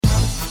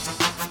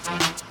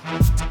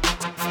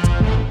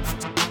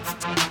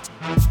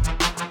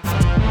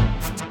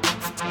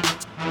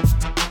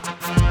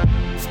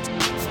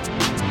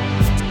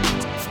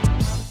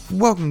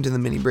Welcome to the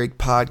Mini Break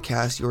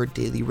Podcast, your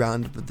daily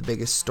roundup of the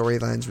biggest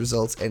storylines,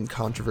 results, and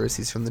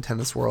controversies from the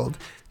tennis world.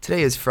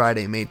 Today is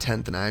Friday, May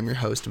 10th, and I am your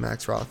host,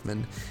 Max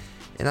Rothman.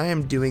 And I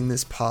am doing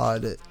this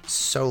pod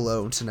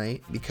solo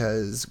tonight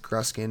because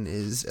Gruskin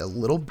is a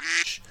little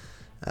bitch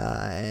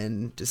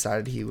and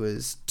decided he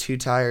was too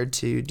tired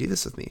to do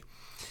this with me.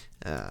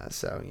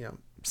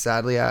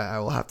 Sadly, I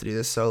will have to do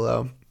this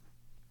solo.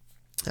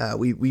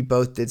 We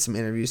both did some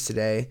interviews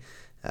today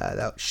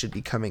that should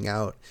be coming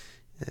out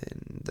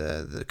in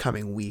the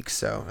coming weeks,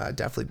 so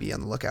definitely be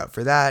on the lookout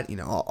for that.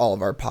 All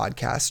of our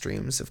podcast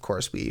streams, of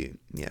course, we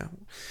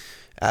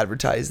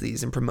advertise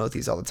these and promote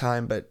these all the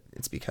time, but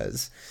it's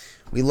because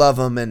we love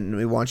them and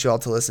we want you all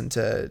to listen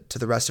to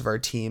the rest of our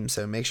team.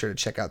 So make sure to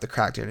check out the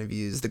Cracked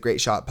Interviews, the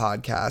Great Shot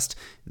podcast,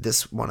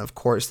 this one, of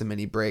course, the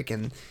Mini Break,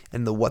 and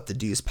the What the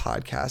Deuce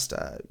podcast.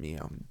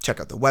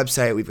 Check out the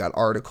website. We've got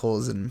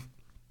articles, and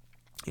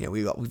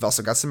we've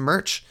also got some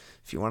merch.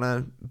 If you want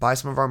to buy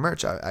some of our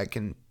merch, I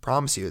can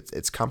promise you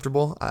it's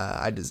comfortable.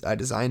 I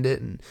designed it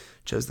and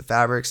chose the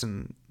fabrics,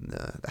 and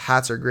the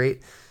hats are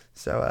great.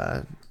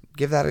 So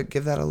give that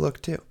a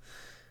look too.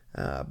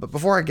 But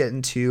before I get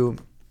into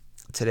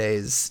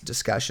today's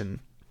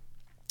discussion,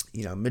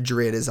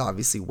 Madrid is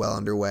obviously well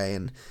underway,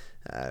 and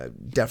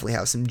definitely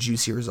have some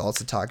juicy results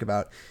to talk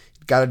about.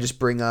 Got to just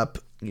bring up,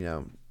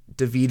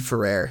 David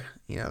Ferrer.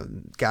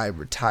 Guy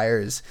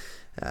retires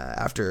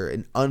after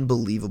an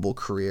unbelievable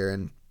career,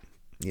 and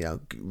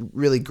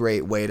really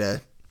great way to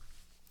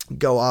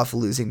go off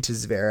losing to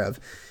Zverev.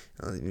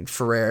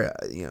 Ferrer,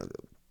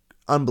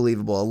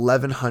 unbelievable.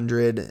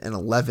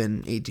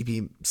 1,111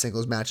 ATP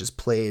singles matches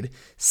played,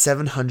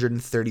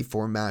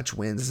 734 match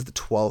wins. This is the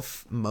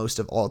 12th most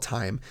of all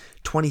time.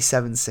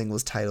 27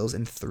 singles titles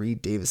and 3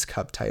 Davis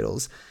Cup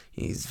titles.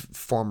 He's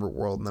former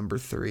world number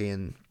 3,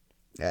 and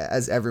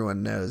as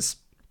everyone knows,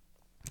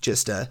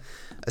 just a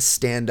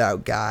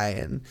standout guy,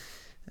 and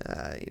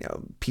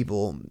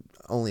people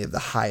only have the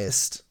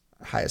highest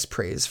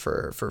praise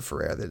for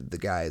Ferrer. The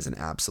guy is an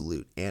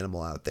absolute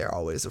animal out there,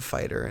 always a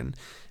fighter, and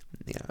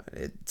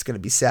it's going to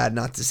be sad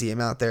not to see him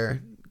out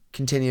there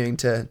continuing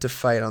to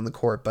fight on the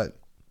court, but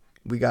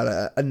we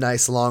got a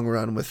nice long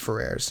run with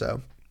Ferrer,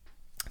 so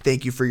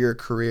thank you for your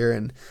career,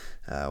 and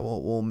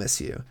we'll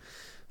miss you.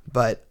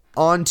 But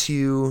on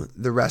to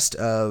the rest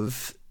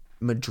of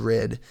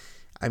Madrid.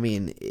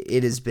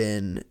 It has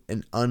been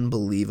an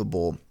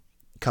unbelievable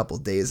couple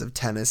days of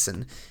tennis,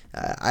 and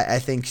I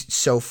think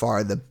so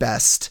far the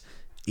best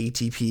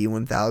ATP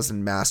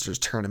 1000 Masters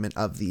tournament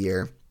of the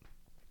year.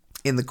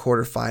 In the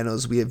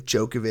quarterfinals, we have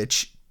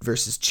Djokovic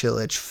versus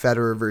Cilic,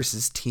 Federer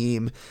versus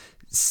Thiem,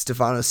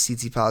 Stefanos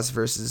Tsitsipas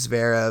versus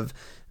Zverev,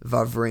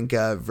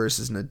 Wawrinka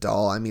versus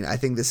Nadal. I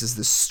think this is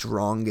the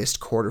strongest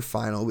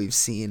quarterfinal we've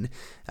seen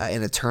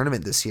in a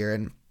tournament this year.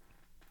 And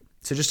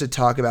so just to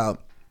talk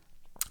about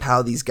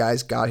how these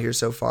guys got here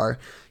so far,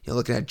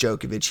 looking at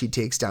Djokovic, he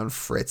takes down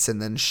Fritz and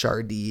then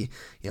Chardy,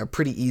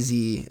 pretty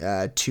easy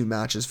 2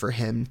 matches for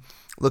him.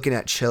 Looking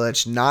at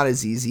Cilic, not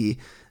as easy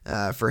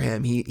for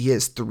him. He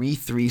has 3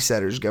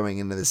 3-setters going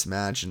into this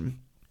match, and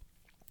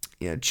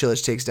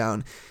Cilic takes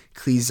down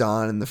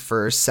Klizan in the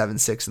first,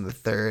 7-6 in the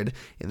third.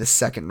 In the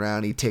second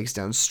round, he takes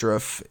down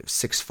Struff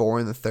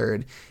 6-4 in the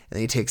third, and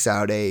then he takes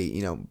out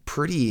a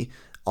pretty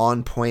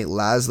on point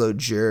Laszlo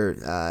Djur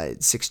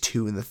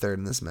 6-2 in the third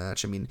in this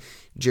match.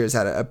 Djur's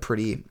had a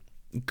pretty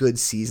good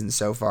season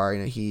so far.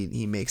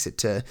 He makes it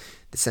to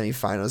the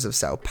semifinals of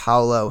Sao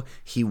Paulo.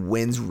 He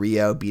wins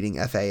Rio, beating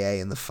FAA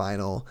in the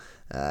final.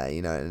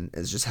 And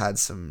has just had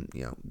some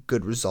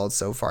good results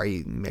so far.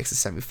 He makes the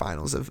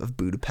semifinals of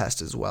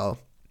Budapest as well.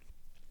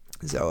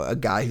 So a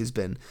guy who's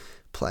been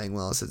playing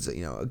well. So it's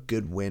a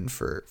good win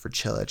for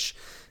Cilic.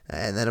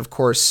 And then of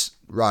course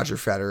Roger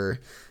Federer,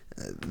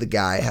 the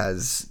guy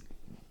has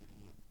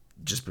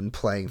just been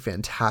playing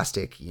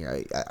fantastic.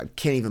 I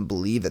can't even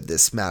believe that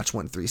this match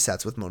went 3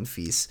 sets with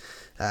Monfils,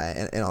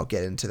 and I'll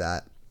get into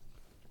that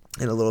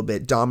in a little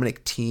bit.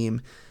 Dominic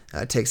Thiem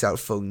takes out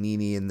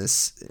Fognini in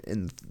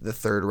the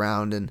third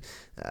round, and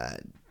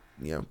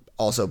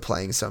also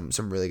playing some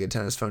really good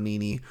tennis.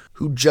 Fognini,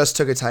 who just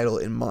took a title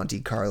in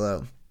Monte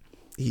Carlo,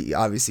 he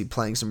obviously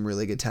playing some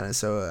really good tennis.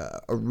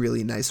 So a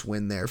really nice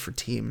win there for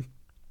Thiem,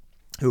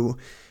 who.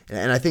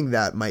 And I think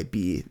that might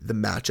be the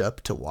matchup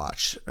to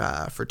watch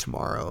for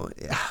tomorrow.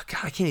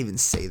 God, I can't even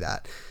say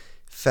that.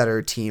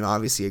 Federer Thiem,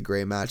 obviously a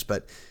great match,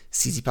 but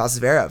Tsitsipas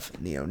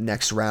Zverev,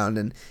 next round,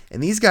 and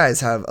these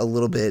guys have a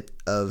little bit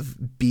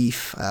of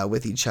beef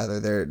with each other.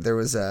 There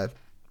was an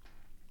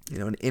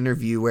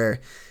interview where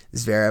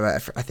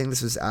Zverev, I think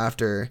this was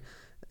after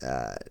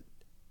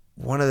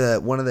one of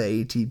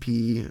the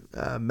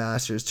ATP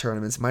Masters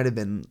tournaments, might have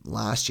been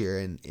last year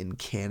in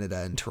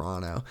Canada, in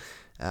Toronto.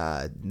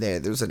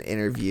 There was an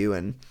interview,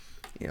 and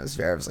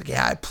Zverev was like,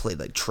 "Yeah, I played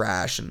like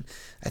trash," and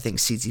I think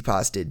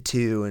Tsitsipas did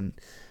too. And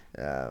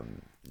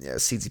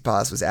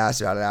Tsitsipas was asked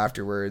about it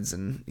afterwards,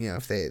 and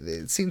if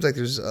it seems like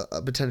there's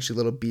a potentially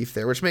little beef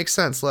there, which makes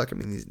sense. Look,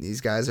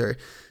 these guys are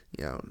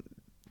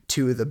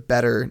 2 of the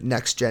better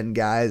next gen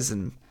guys,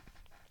 and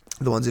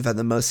the ones who've had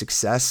the most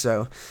success.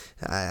 So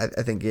I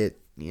think it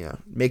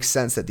makes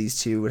sense that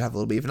these two would have a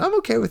little beef, and I'm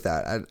okay with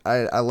that.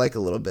 I like a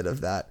little bit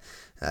of that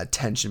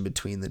tension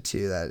between the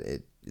two.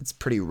 That it's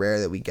pretty rare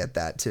that we get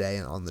that today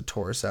on the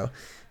tour, so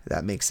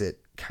that makes it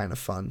kind of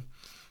fun.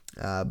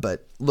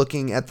 But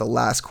looking at the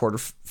last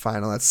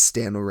quarterfinal, that's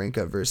Stan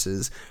Wawrinka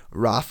versus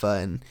Rafa,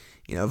 and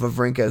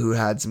Wawrinka, who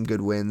had some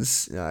good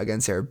wins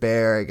against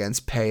Herbert,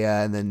 against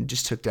Peya, and then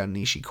just took down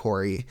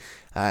Nishikori,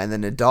 and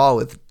then Nadal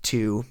with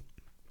two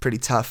pretty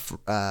tough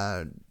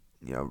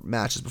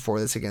matches before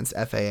this against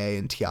FAA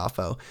and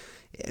Tiafoe.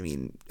 I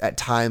mean, at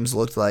times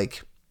looked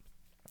like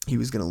he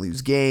was going to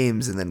lose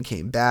games, and then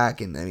came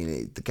back, and I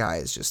mean, the guy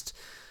is just,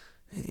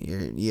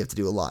 you have to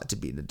do a lot to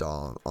beat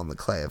Nadal on the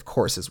clay, of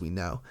course, as we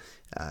know.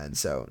 And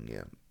so,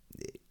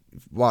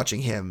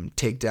 watching him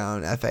take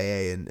down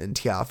FAA and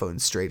Tiafoe in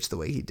straights the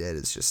way he did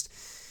is just,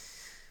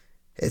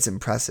 it's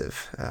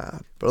impressive.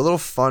 But a little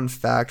fun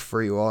fact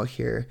for you all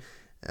here.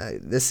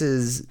 This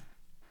is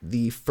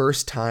the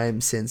first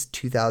time since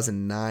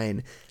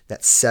 2009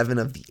 that 7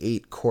 of the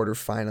 8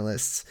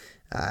 quarterfinalists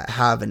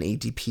have an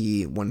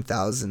ATP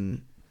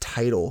 1000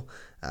 title.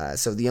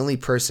 So the only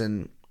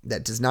person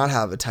that does not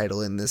have a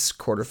title in this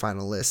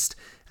quarterfinal list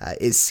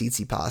is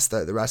Tsitsipas.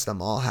 The rest of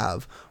them all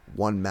have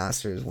one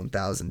Masters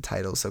 1000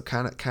 title. So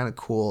kind of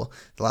cool.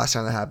 The last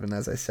time that happened,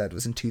 as I said,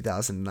 was in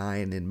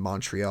 2009 in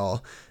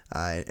Montreal,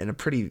 and a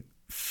pretty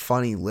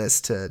funny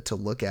list to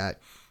look at.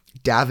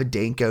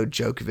 Davydenko,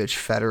 Djokovic,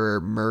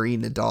 Federer, Murray,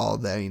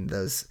 Nadal. I mean,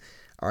 those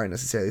aren't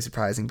necessarily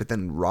surprising. But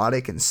then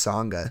Roddick and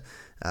Tsonga,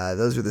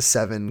 those were the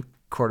 7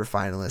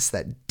 quarterfinalists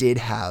that did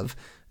have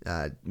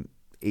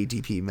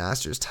ATP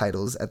Masters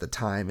titles at the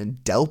time. And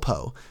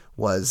Delpo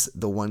was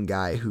the one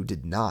guy who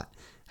did not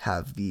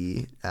have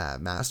the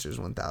Masters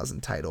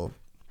 1000 title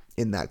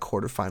in that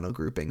quarterfinal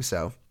grouping.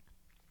 So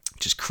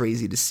just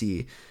crazy to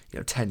see,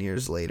 10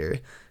 years later,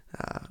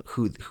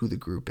 who the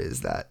group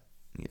is that,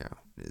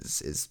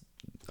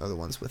 are the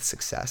ones with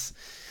success.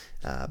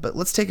 But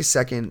let's take a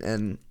second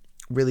and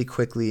really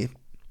quickly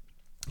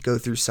go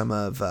through some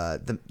of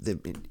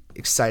the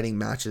exciting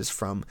matches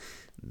from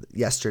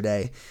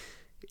yesterday.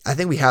 I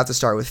think we have to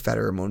start with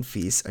Federer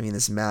Monfils. I mean,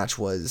 this match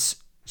was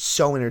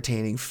so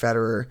entertaining.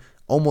 Federer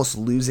almost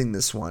losing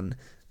this one.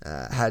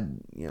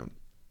 Monfils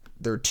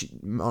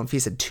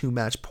had 2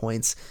 match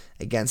points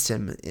against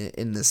him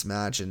in this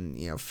match, and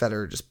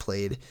Federer just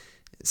played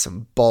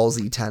some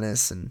ballsy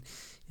tennis and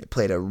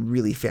played a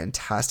really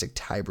fantastic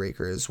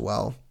tiebreaker as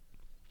well.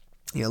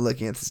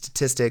 Looking at the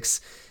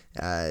statistics,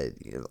 a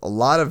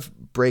lot of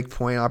break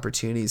point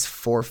opportunities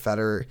for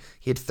Federer.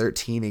 He had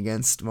 13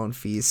 against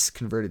Monfils,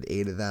 converted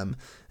 8 of them,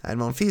 and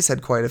Monfils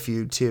had quite a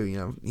few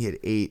too. He had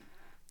 8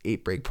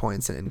 break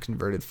points and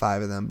converted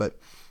 5 of them. But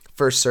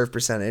first serve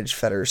percentage,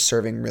 Federer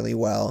serving really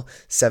well,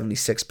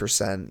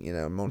 76%.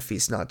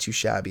 Monfils not too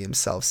shabby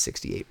himself,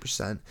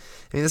 68%. I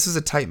mean, this was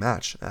a tight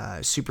match.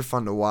 Super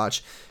fun to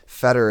watch.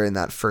 Federer in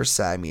that first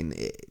set, I mean,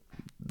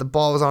 the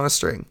ball was on a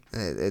string.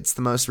 It's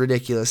the most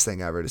ridiculous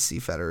thing ever to see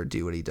Federer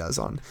do what he does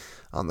on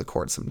the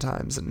court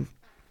sometimes. And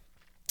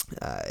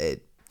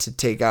to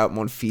take out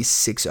Monfils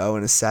 6-0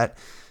 in a set,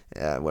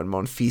 when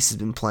Monfils has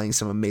been playing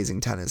some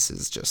amazing tennis,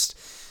 is just,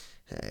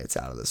 it's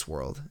out of this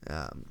world.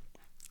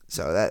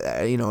 So that,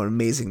 an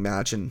amazing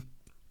match, and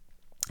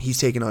he's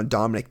taking on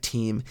Dominic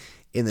Thiem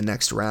in the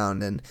next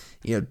round. And,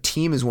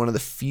 Thiem is one of the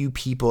few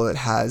people that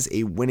has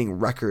a winning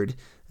record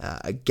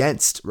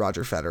against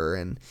Roger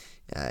Federer. And,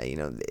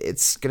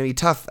 it's going to be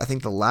tough. I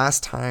think the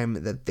last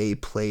time that they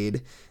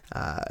played,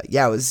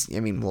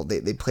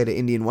 they played at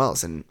Indian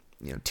Wells, and,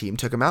 Thiem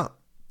took him out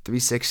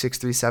 3-6,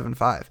 6-3,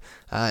 7-5.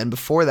 And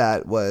before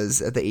that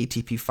was at the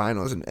ATP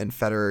finals, and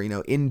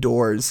Federer,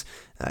 indoors,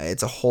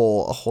 it's a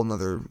whole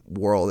nother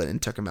world,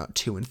 and took him out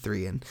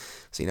 2-3. And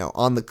so,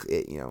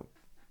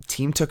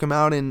 Thiem took him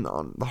out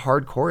on the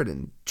hard court,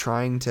 and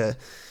trying to,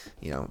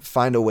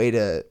 find a way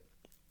to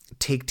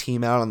take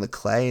Thiem out on the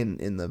clay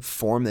and in the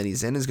form that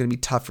he's in is going to be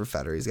tough for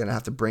Federer. He's going to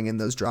have to bring in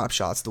those drop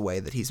shots the way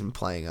that he's been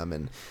playing them.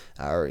 And,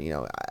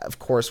 of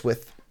course,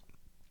 with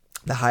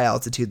the high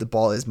altitude, the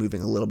ball is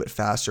moving a little bit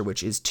faster,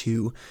 which is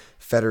to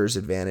Federer's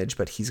advantage,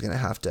 but he's going to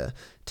have to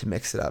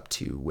mix it up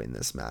to win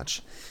this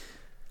match.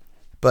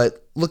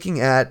 But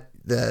looking at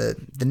the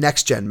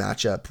next gen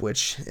matchup,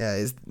 which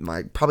is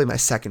probably my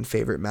second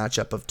favorite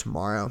matchup of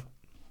tomorrow,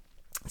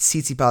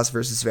 Tsitsipas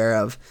versus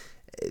Zverev.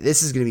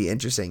 This is going to be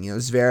interesting.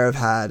 Zverev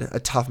had a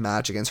tough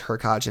match against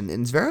Hurkacz, and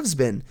Zverev's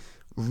been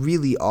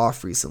really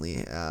off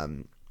recently.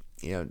 Kind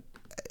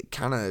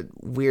of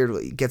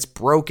weird. He gets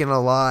broken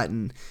a lot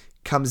and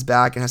comes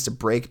back and has to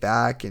break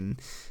back, and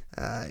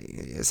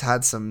has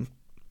had some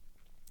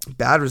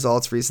bad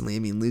results recently. I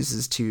mean,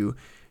 loses to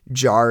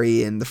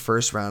Jari in the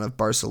first round of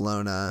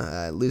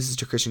Barcelona, loses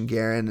to Christian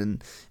Garin in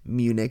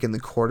Munich in the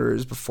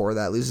quarters before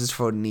that, loses to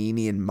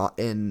Fognini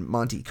in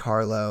Monte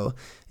Carlo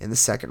in the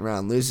second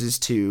round, loses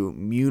to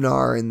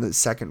Munar in the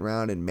second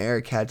round in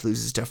Marrakech,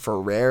 loses to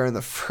Ferrer in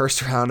the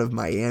first round of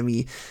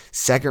Miami,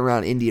 second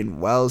round Indian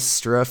Wells,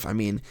 Struff. I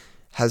mean,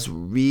 has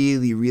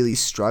really, really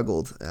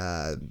struggled,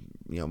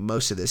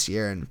 most of this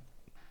year. And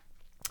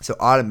So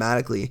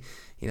automatically,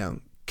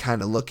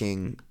 kind of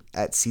looking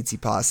at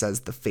Tsitsipas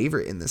as the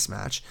favorite in this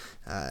match.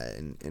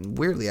 And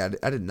weirdly, I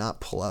did not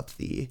pull up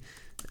the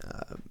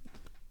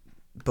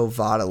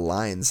Bovada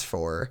lines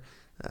for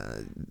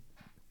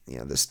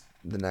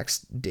the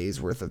next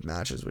day's worth of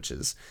matches, which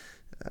is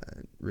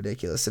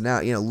ridiculous. So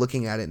now,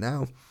 looking at it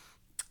now,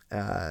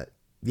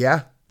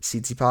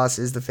 Tsitsipas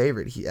is the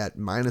favorite. He at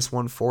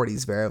 -140,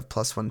 Zverev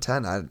plus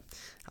 110.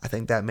 I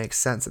think that makes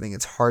sense. I think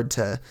it's hard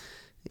to,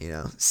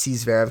 see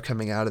Zverev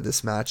coming out of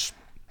this match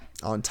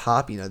on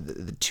top.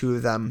 The two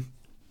of them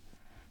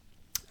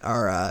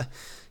are,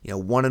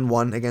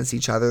 1-1 against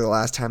each other. The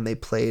last time they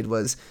played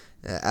was,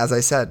 as I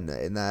said,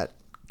 in that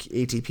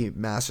ATP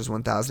Masters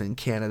 1000 in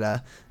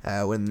Canada,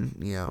 when,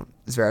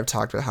 Zverev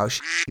talked about how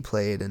he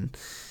played. And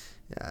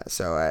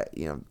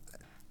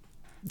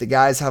the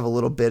guys have a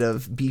little bit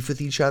of beef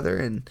with each other,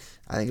 and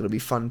I think it'll be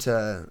fun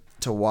to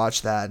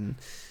watch that. And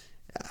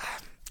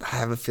I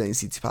have a feeling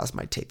Tsitsipas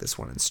might take this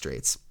one in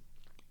straights.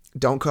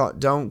 Don't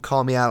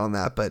call me out on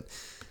that, but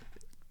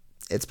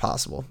it's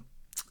possible.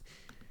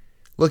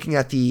 Looking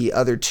at the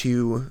other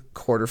two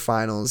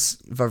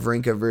quarterfinals,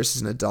 Wawrinka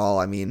versus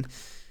Nadal, I mean,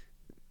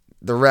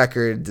 the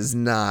record does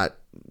not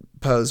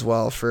pose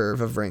well for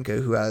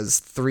Wawrinka, who has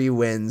 3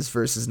 wins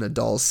versus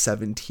Nadal's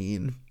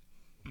 17.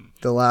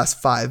 The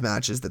last 4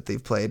 matches that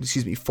they've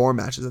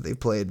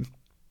played,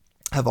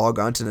 have all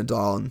gone to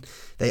Nadal, and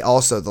they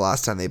also, the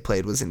last time they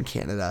played was in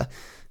Canada,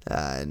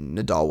 and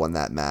Nadal won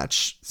that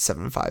match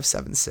 7-5,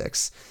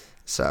 7-6.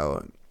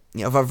 So,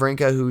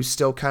 Wawrinka, who's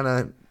still kind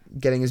of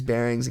getting his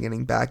bearings and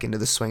getting back into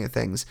the swing of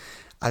things,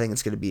 I think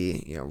it's going to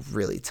be,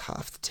 really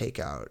tough to take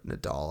out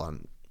Nadal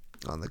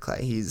on the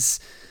clay. He's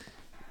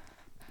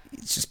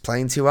just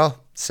playing too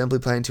well. Simply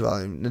playing too well.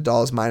 I mean,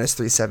 Nadal is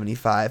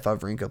 -375,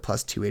 Wawrinka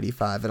plus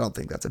 285. I don't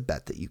think that's a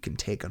bet that you can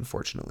take,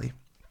 unfortunately.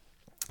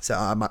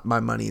 So my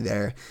money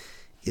there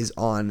is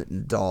on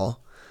Nadal.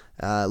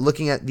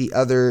 Looking at the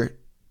other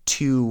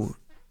 2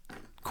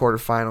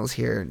 quarterfinals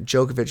here,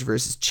 Djokovic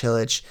versus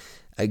Cilic.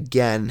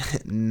 Again,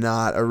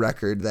 not a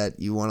record that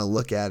you want to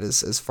look at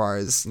as far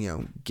as,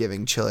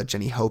 giving Cilic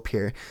any hope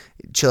here.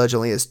 Cilic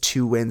only has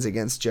 2 wins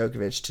against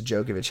Djokovic, to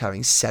Djokovic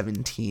having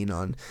 17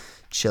 on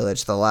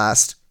Cilic. The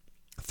last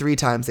 3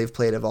 times they've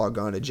played have all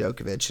gone to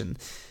Djokovic, and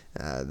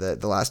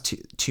the last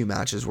two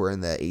matches were in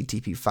the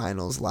ATP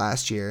finals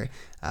last year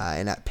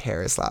and at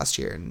Paris last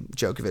year, and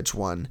Djokovic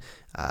won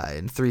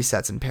in 3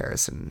 sets in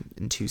Paris and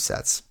in 2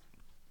 sets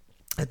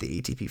at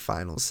the ATP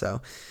finals.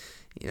 So,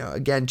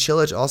 again,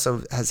 Cilic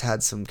also has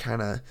had some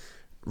kind of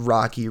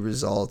rocky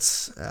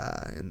results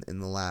in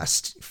the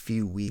last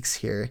few weeks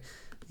here.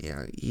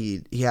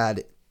 He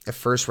had a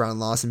first-round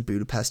loss in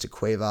Budapest to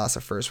Cuevas,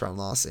 a first-round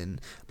loss in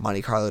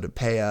Monte Carlo to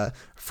Pea, a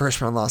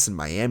first-round loss in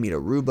Miami to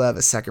Rublev,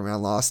 a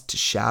second-round loss to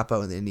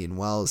Shapo in the Indian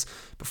Wells.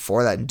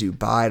 Before that, in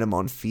Dubai to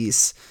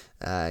Monfils.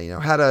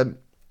 Had a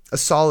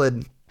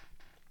solid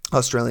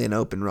Australian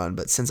Open run,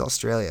 but since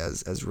Australia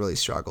has really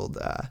struggled,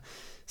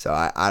 so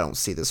I don't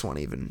see this one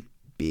even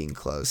being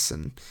close,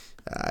 and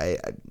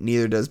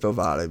neither does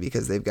Bovada,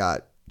 because they've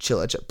got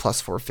Cilic at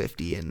plus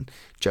 450 and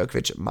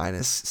Djokovic at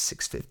minus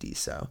 650.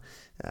 So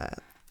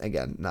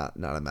again, not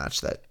a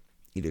match that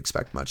you'd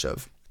expect much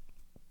of.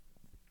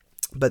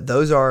 But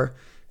those are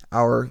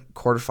our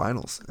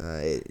quarterfinals.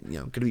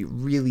 Going to be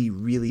really,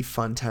 really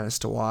fun tennis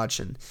to watch,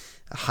 and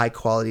high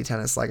quality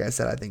tennis. Like I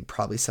said, I think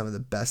probably some of the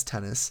best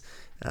tennis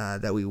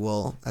that we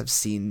will have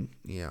seen,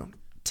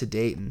 to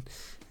date. And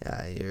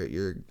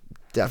you're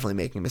definitely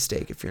making a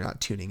mistake if you're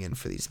not tuning in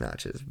for these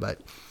matches.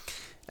 But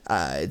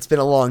it's been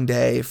a long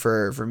day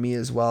for me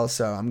as well,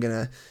 so I'm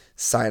going to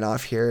sign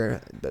off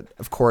here. But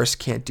of course,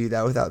 can't do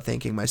that without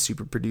thanking my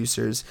super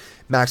producers,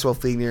 Maxwell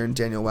Fliegner and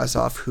Daniel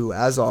Westhoff, who,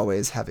 as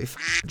always, have a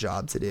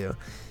job to do.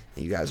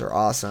 You guys are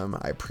awesome.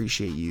 I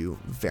appreciate you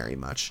very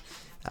much.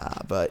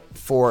 But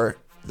for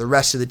the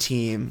rest of the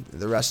team,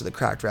 the rest of the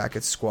Cracked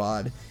Rackets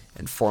squad,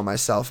 and for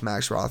myself,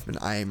 Max Rothman,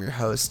 I am your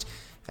host.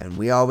 And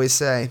we always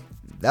say,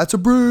 that's a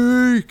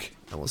break.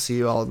 And we'll see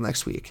you all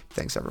next week.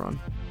 Thanks, everyone.